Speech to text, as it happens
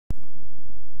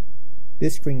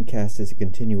This screencast is a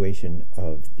continuation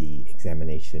of the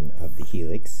examination of the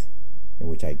helix, in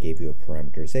which I gave you a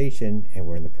parameterization, and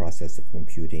we're in the process of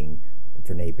computing the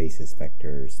Frenet basis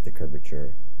vectors, the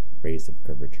curvature, radius of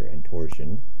curvature, and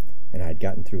torsion. And I had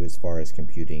gotten through as far as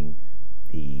computing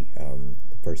the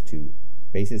first two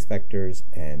basis vectors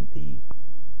and the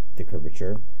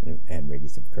curvature and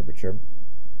radius of curvature.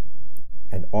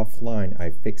 And offline,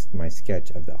 I fixed my sketch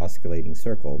of the oscillating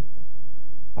circle.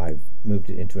 I've moved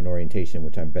it into an orientation in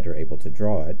which I'm better able to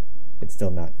draw it. It's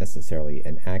still not necessarily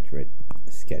an accurate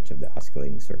sketch of the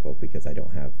oscillating circle because I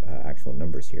don't have actual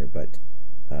numbers here, but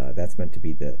that's meant to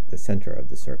be the center of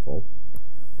the circle.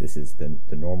 This is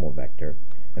the normal vector.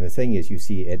 And the thing is, you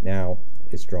see it now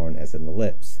is drawn as an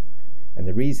ellipse. And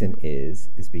the reason is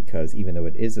because even though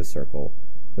it is a circle,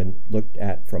 when looked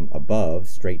at from above,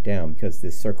 straight down, because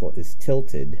this circle is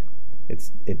tilted,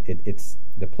 it's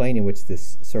the plane in which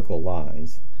this circle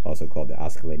lies, also called the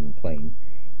oscillating plane,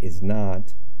 is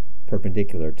not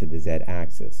perpendicular to the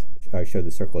z-axis. I show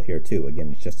the circle here too.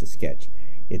 Again, it's just a sketch.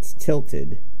 It's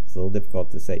tilted. It's a little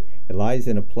difficult to say. It lies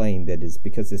in a plane that is,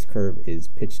 because this curve is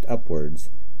pitched upwards,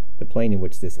 the plane in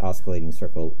which this oscillating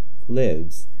circle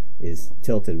lives is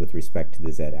tilted with respect to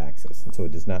the z-axis, and so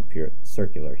it does not appear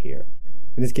circular here.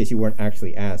 In this case, you weren't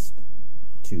actually asked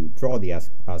to draw the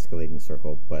oscillating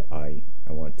circle, but I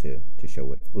want to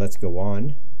show it. Let's go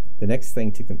on. The next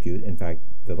thing to compute, in fact,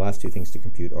 the last two things to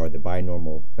compute are the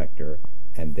binormal vector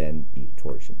and then the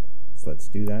torsion. So let's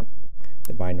do that.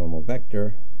 The binormal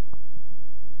vector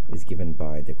is given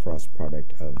by the cross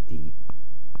product of the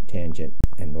tangent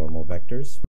and normal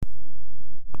vectors.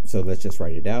 So let's just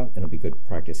write it out, and it'll be good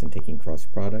practice in taking cross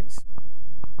products.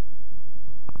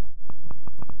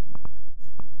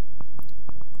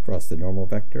 Cross the normal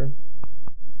vector.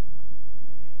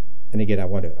 And again, I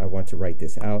want to write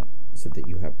this out so that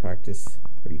you have practice,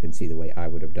 or you can see the way I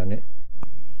would have done it.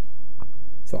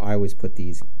 So I always put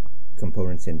these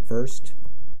components in first,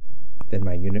 then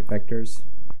my unit vectors,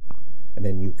 and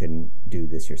then you can do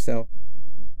this yourself.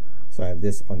 So I have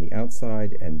this on the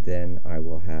outside, and then I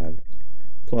will have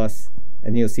plus,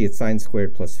 and you'll see it's sine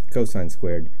squared plus cosine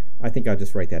squared. I think I'll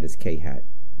just write that as k hat.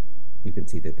 You can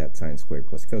see that that's sine squared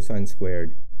plus cosine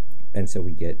squared, and so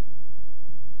we get,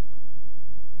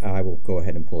 I will go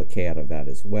ahead and pull a k out of that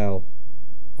as well.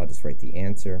 I'll just write the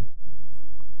answer.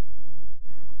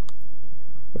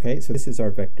 Okay, so this is our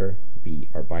vector b,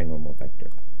 our binormal vector.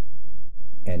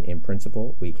 And in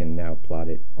principle, we can now plot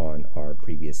it on our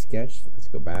previous sketch. Let's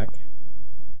go back.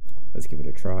 Let's give it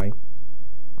a try.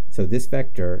 So this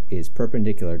vector is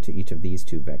perpendicular to each of these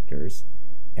two vectors,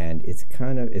 and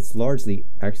it's largely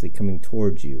actually coming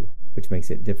towards you, which makes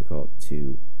it difficult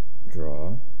to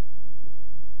draw.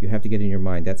 You have to get in your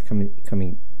mind that's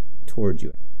coming towards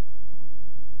you.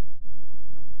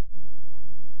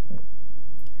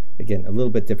 Again, a little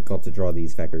bit difficult to draw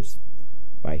these vectors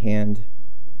by hand,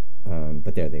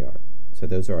 but there they are. So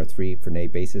those are our three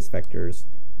Frenet basis vectors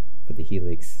for the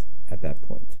helix at that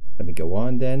point. Let me go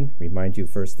on then. Remind you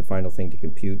first, the final thing to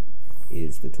compute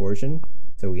is the torsion.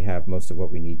 So we have most of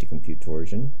what we need to compute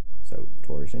torsion. So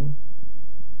torsion,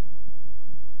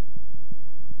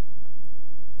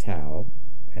 tau,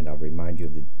 and I'll remind you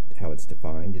of how it's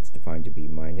defined. It's defined to be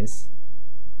minus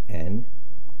n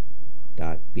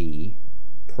dot b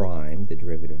prime, the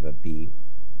derivative of b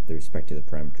with respect to the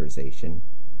parameterization,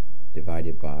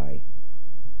 divided by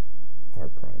r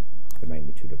prime, the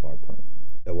magnitude of r prime.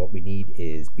 So what we need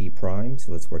is b prime,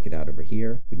 so let's work it out over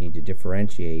here. We need to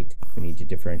differentiate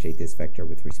this vector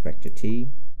with respect to t.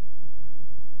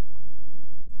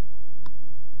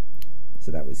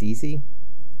 So that was easy.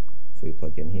 So we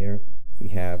plug in here. We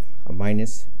have a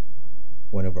minus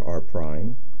 1 over r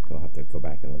prime. So I'll have to go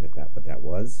back and look at what that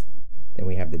was. Then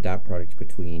we have the dot product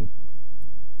between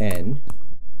n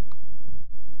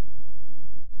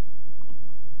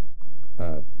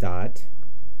dot.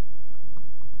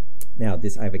 Now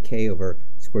this, I have a k over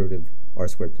square root of r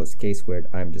squared plus k squared.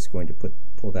 I'm just going to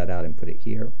pull that out and put it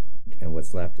here. And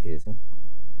what's left is,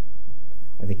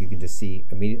 I think you can just see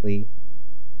immediately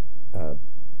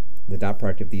the dot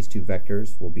product of these two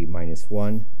vectors will be minus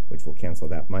 1, which will cancel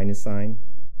that minus sign.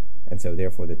 And so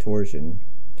therefore the torsion,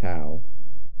 tau,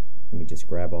 let me just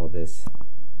grab all this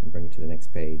and bring it to the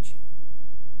next page.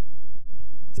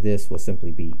 So this will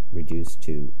simply be reduced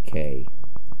to k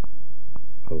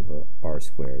over r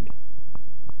squared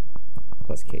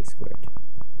plus k squared.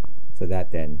 So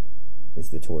that then is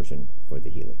the torsion for the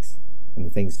helix. And the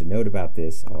things to note about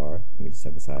this are, let me just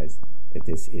emphasize that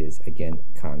this is again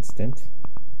constant,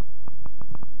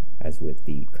 as with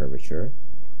the curvature,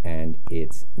 and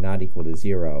it's not equal to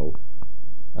 0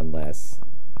 unless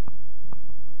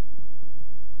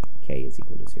k k is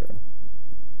equal to 0.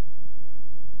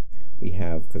 We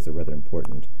have, because they're rather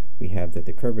important, we have that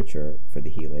the curvature for the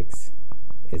helix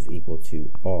is equal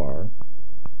to r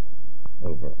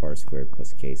over r squared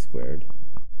plus k squared,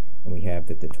 and we have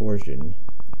that the torsion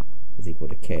is equal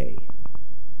to k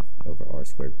over r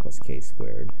squared plus k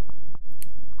squared,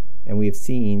 and we have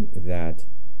seen that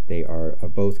they are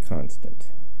both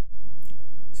constant.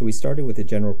 So we started with a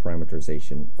general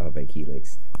parameterization of a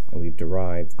helix, and we've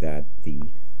derived that the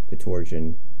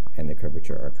torsion and the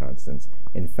curvature are constants.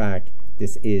 In fact,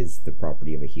 this is the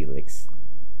property of a helix.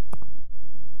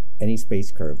 Any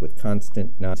space curve with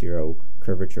constant non-zero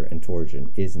curvature and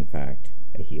torsion is in fact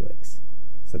a helix.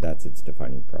 So that's its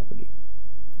defining property.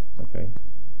 Okay?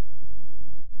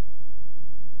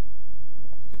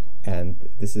 And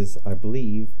this is, I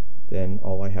believe, then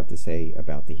all I have to say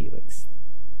about the helix.